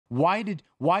Why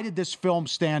did this film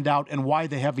stand out, and why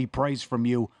the heavy praise from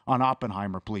you on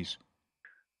Oppenheimer, please?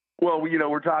 Well,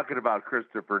 we're talking about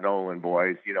Christopher Nolan,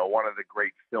 boys. One of the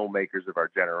great filmmakers of our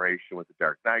generation with the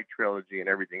Dark Knight trilogy and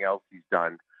everything else he's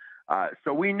done.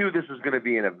 So we knew this was going to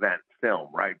be an event film,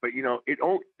 right? But,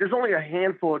 there's only a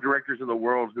handful of directors in the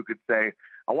world who could say,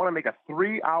 I want to make a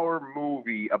 3-hour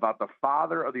movie about the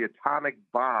father of the atomic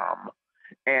bomb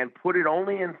and put it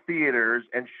only in theaters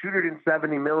and shoot it in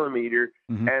 70 millimeter.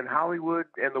 Mm-hmm. And Hollywood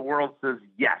and the world says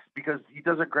yes, because he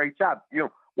does a great job.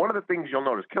 One of the things you'll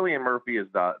notice, Cillian Murphy is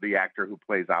the actor who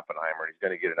plays Oppenheimer, and he's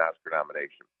going to get an Oscar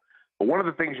nomination. But one of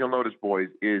the things you'll notice, boys,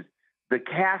 is the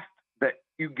cast that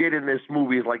you get in this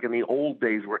movie is like in the old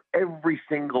days where every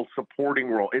single supporting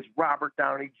role, it's Robert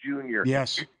Downey Jr.,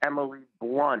 yes, it's Emily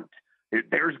Blunt,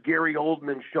 there's Gary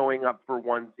Oldman showing up for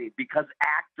one scene, because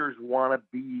actors want to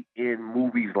be in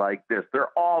movies like this.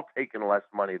 They're all taking less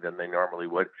money than they normally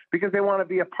would because they want to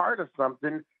be a part of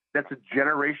something that's a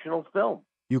generational film.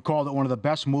 You called it one of the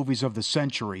best movies of the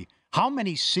century. How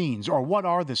many scenes, or what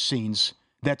are the scenes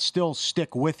that still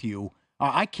stick with you?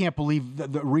 I can't believe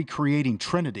the recreating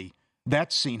Trinity,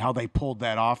 that scene, how they pulled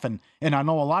that off. And I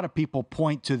know a lot of people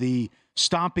point to the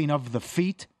stomping of the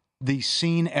feet, the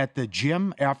scene at the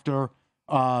gym after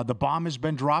the bomb has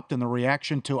been dropped, and the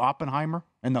reaction to Oppenheimer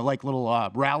and the little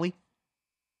rally.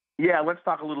 Yeah, let's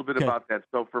talk a little bit about that.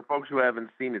 So for folks who haven't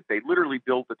seen it, they literally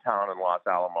built the town in Los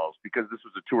Alamos because this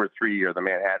was a 2 or 3 year, the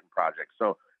Manhattan Project.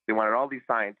 So they wanted all these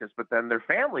scientists, but then their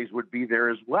families would be there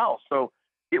as well. So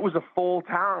it was a full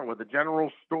town with a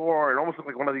general store. It almost looked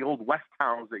like one of the old West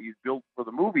towns that you built for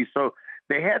the movie. So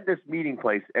they had this meeting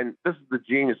place, and this is the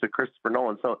genius of Christopher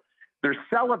Nolan. So they're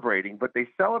celebrating, but they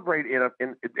celebrate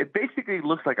it basically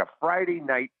looks like a Friday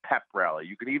night pep rally.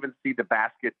 You can even see the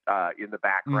basket in the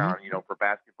background, mm-hmm. For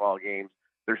basketball games.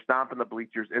 They're stomping the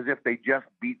bleachers as if they just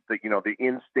beat the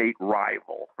in-state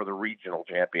rival for the regional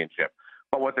championship.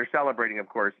 But what they're celebrating, of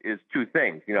course, is two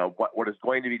things. What is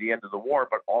going to be the end of the war,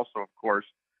 but also, of course,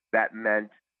 that meant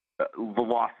the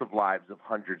loss of lives of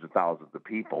hundreds of thousands of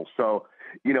people. So,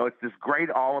 it's this great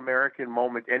all-American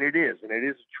moment, and it is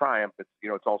a triumph.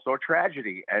 It's also a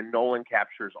tragedy, and Nolan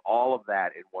captures all of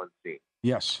that in one scene.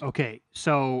 Yes. Okay,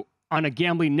 so on a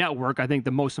gambling network, I think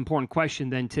the most important question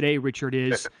then today, Richard,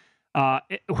 is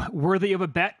worthy of a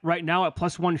bet right now at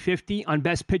plus 150 on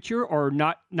Best Picture, or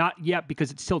not yet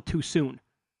because it's still too soon?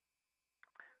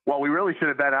 Well, we really should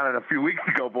have bet on it a few weeks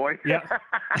ago, boy. Yeah.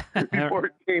 Before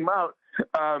it came out.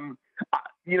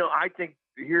 I think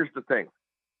here's the thing.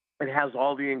 It has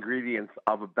all the ingredients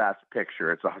of a Best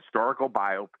Picture. It's a historical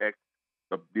biopic.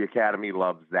 The Academy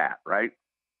loves that, right?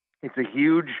 It's a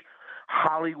huge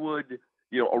Hollywood,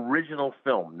 original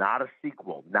film, not a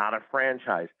sequel, not a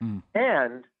franchise.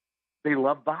 And they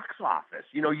love box office.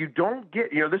 You don't get,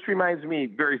 this reminds me,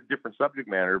 very different subject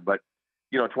matter, but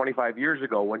 25 years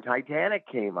ago when Titanic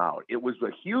came out, it was a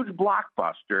huge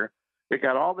blockbuster. It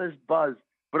got all this buzz,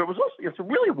 but it's a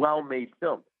really well-made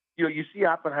film. You see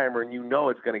Oppenheimer and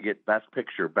it's going to get Best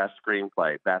Picture, Best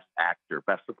Screenplay, Best Actor,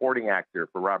 Best Supporting Actor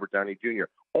for Robert Downey Jr.,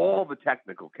 all the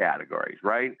technical categories,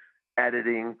 right?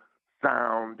 Editing,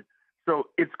 sound. So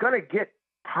it's going to get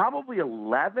probably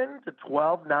 11 to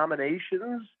 12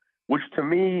 nominations, which to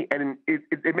me, and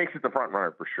it makes it the front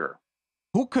runner for sure.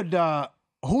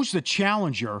 Who's the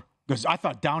challenger? Because I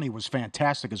thought Downey was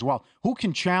fantastic as well. Who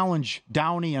can challenge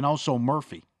Downey and also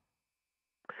Murphy?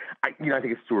 I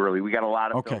think it's too early. We got a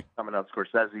lot of films coming out.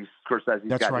 Scorsese's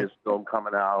got his film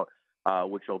coming out,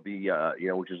 which will be,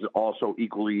 which is also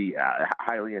equally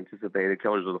highly anticipated.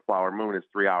 Killers of the Flower Moon is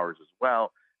 3 hours as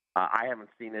well. I haven't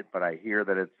seen it, but I hear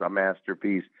that it's a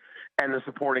masterpiece. And the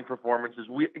supporting performances,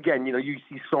 you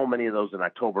see so many of those in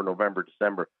October, November,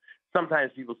 December.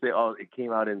 Sometimes people say, oh, it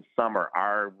came out in summer.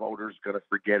 Our voters going to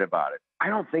forget about it. I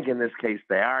don't think in this case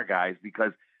they are, guys,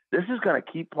 because this is going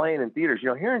to keep playing in theaters.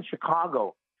 Here in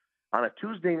Chicago, on a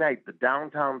Tuesday night, the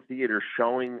downtown theater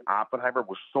showing Oppenheimer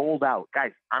was sold out.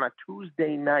 Guys, on a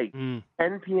Tuesday night, 10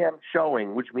 p.m.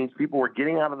 showing, which means people were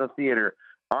getting out of the theater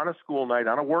on a school night,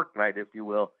 on a work night, if you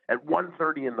will, at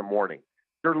 1:30 in the morning.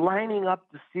 They're lining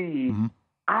up to see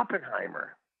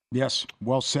Oppenheimer. Yes,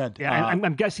 well said. Yeah,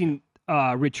 I'm guessing,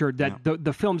 Richard, that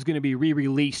the film's going to be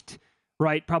re-released,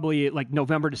 right? Probably like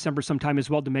November, December sometime as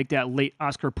well to make that late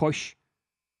Oscar push.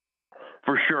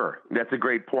 For sure. That's a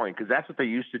great point, because that's what they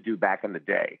used to do back in the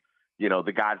day.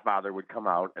 The Godfather would come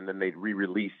out and then they'd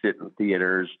re-release it in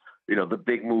theaters, the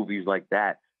big movies like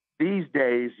that. These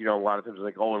days, a lot of times it's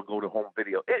like, oh, it'll go to home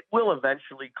video. It will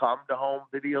eventually come to home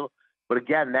video. But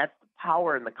again, that's the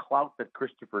power and the clout that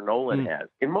Christopher Nolan has.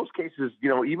 In most cases,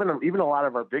 even a lot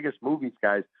of our biggest movies,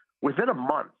 guys, within a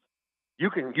month, You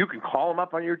can call them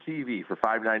up on your TV for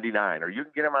 $5.99, or you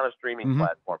can get them on a streaming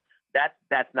platform.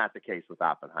 That's not the case with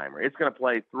Oppenheimer. It's going to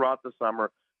play throughout the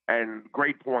summer. And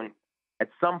great point. At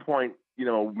some point,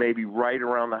 maybe right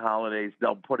around the holidays,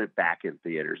 they'll put it back in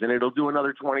theaters, and it'll do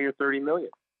another 20 or 30 million.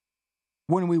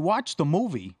 When we watched the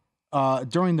movie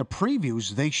during the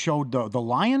previews, they showed the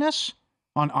Lioness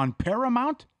on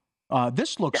Paramount.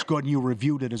 This looks good, and you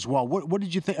reviewed it as well. What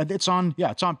did you think? It's on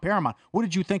Paramount. What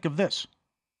did you think of this?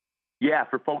 Yeah,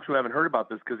 for folks who haven't heard about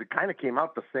this, because it kind of came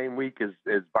out the same week as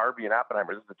Barbie and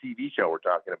Oppenheimer. This is the TV show we're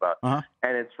talking about,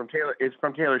 and it's from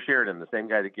Taylor Sheridan, the same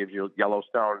guy that gives you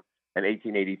Yellowstone and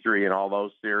 1883 and all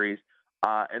those series.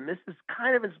 And this is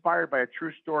kind of inspired by a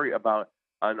true story about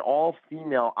an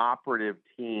all-female operative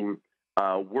team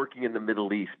working in the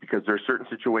Middle East, because there are certain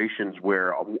situations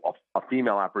where a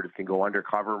female operative can go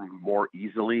undercover more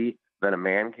easily than a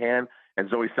man can. And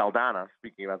Zoe Saldana,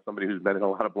 speaking about somebody who's been in a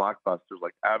lot of blockbusters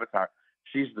like Avatar,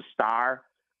 she's the star.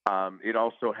 It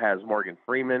also has Morgan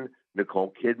Freeman,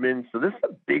 Nicole Kidman. So this is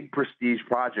a big prestige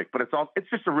project, but it's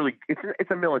just it's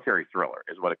a military thriller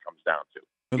is what it comes down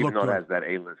to. Even though it has that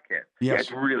A-list kid. Yes.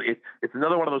 Yeah, it's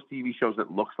another one of those TV shows that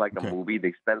looks like a movie.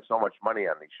 They spend so much money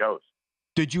on these shows.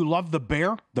 Did you love The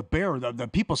Bear? The Bear, the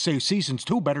people say season's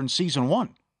 2 better than season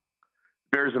 1.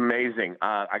 Bear's amazing.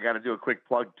 I got to do a quick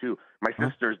plug, too. My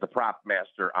sister's the prop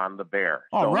master on The Bear.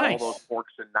 Oh, right. All those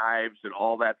forks and knives and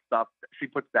all that stuff, she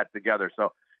puts that together.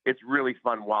 So it's really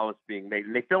fun while it's being made.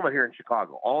 And they film it here in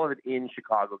Chicago. All of it in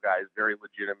Chicago, guys. Very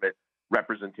legitimate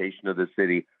representation of the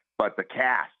city. But the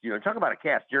cast, talk about a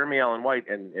cast. Jeremy Allen White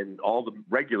and all the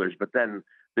regulars. But then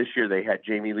this year they had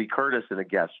Jamie Lee Curtis in a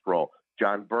guest role.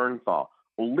 John Bernthal.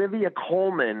 Olivia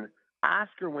Colman,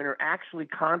 Oscar winner, actually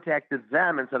contacted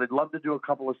them and said, I'd love to do a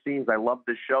couple of scenes. I love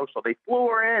this show. So they flew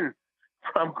her in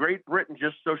from Great Britain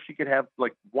just so she could have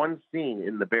like one scene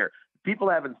in The Bear. People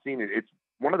haven't seen it. It's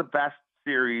one of the best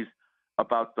series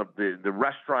about the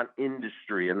restaurant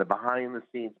industry and the behind the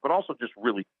scenes, but also just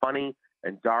really funny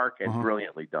and dark and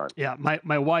brilliantly done. Yeah,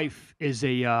 my wife is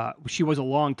she was a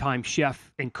longtime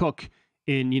chef and cook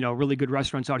in really good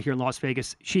restaurants out here in Las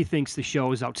Vegas. She thinks the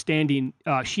show is outstanding.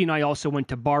 She and I also went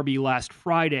to Barbie last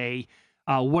Friday.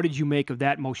 What did you make of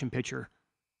that motion picture?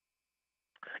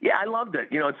 Yeah, I loved it.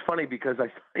 It's funny because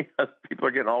people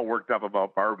are getting all worked up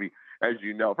about Barbie, as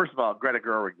you know. First of all, Greta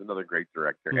Gerwig's another great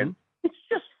director, and it's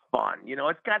just fun.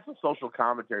 It's got some social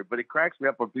commentary, but it cracks me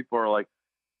up when people are like,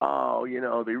 oh,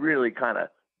 they really kind of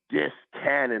diss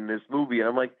Ken in this movie. And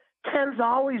I'm like, Ken's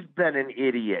always been an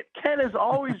idiot. Ken has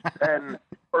always been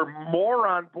a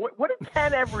moron. Boy, what did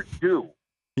Ken ever do?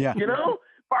 Yeah.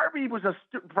 Barbie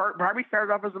Barbie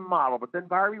started off as a model, but then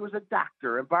Barbie was a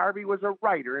doctor, and Barbie was a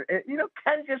writer. And,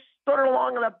 Ken just stood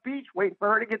along on the beach waiting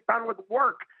for her to get done with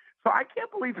work. So I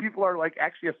can't believe people are like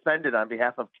actually offended on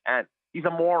behalf of Ken. He's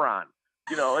a moron.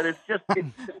 And it's just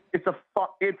it's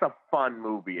a fun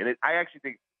movie, and I actually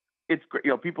think it's great.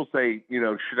 People say,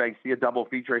 should I see a double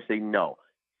feature? I say no.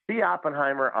 See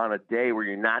Oppenheimer on a day where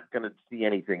you're not going to see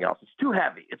anything else. It's too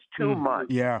heavy. It's too much.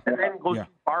 Yeah. And then go see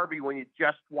Barbie when you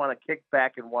just want to kick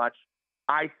back and watch,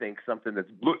 I think, something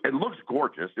it looks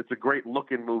gorgeous. It's a great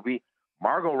looking movie.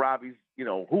 Margot Robbie's,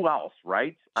 who else,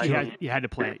 right? You had to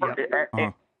play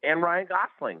it. And Ryan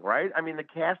Gosling, right? I mean, the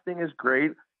casting is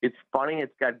great. It's funny.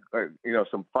 It's got,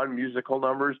 some fun musical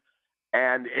numbers.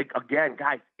 And again,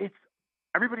 guys,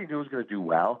 everybody knew it was going to do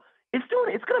well. It's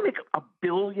going to make $1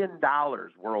 billion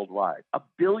worldwide. $1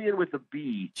 billion with a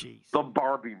B. Jeez. The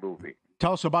Barbie movie.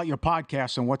 Tell us about your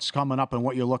podcast and what's coming up and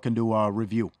what you're looking to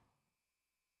review.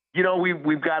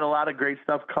 We've got a lot of great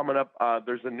stuff coming up.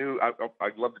 There's a new.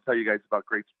 I'd love to tell you guys about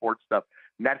great sports stuff.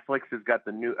 Netflix has got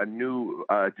a new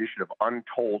edition of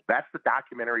Untold. That's the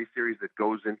documentary series that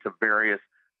goes into various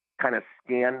kind of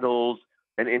scandals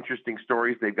and interesting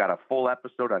stories. They've got a full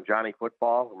episode on Johnny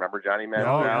Football. Remember Johnny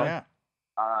Manziel? Oh, yeah.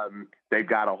 They've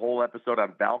got a whole episode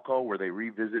on Balco where they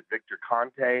revisit Victor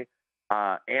Conte,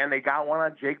 and they got one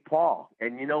on Jake Paul.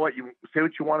 And you know what? You say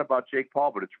what you want about Jake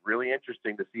Paul, but it's really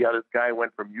interesting to see how this guy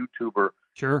went from YouTuber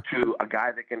to a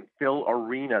guy that can fill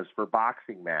arenas for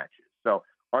boxing matches. So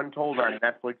Untold on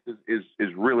Netflix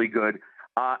is really good.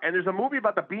 And there's a movie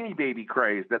about the Beanie Baby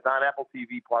craze that's on Apple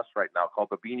TV Plus right now called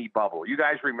The Beanie Bubble. You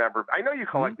guys remember? I know you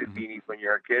collected beanies when you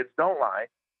were kids. Don't lie.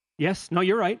 Yes. No,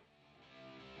 you're right.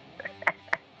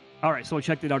 All right, so we'll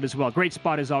check that out as well. Great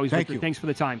spot as always, Victor. Thanks for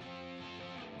the time.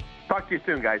 Talk to you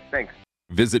soon, guys. Thanks.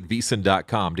 Visit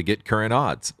VSiN.com to get current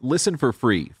odds, listen for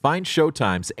free, find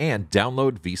showtimes, and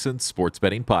download VSiN sports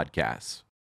betting podcasts.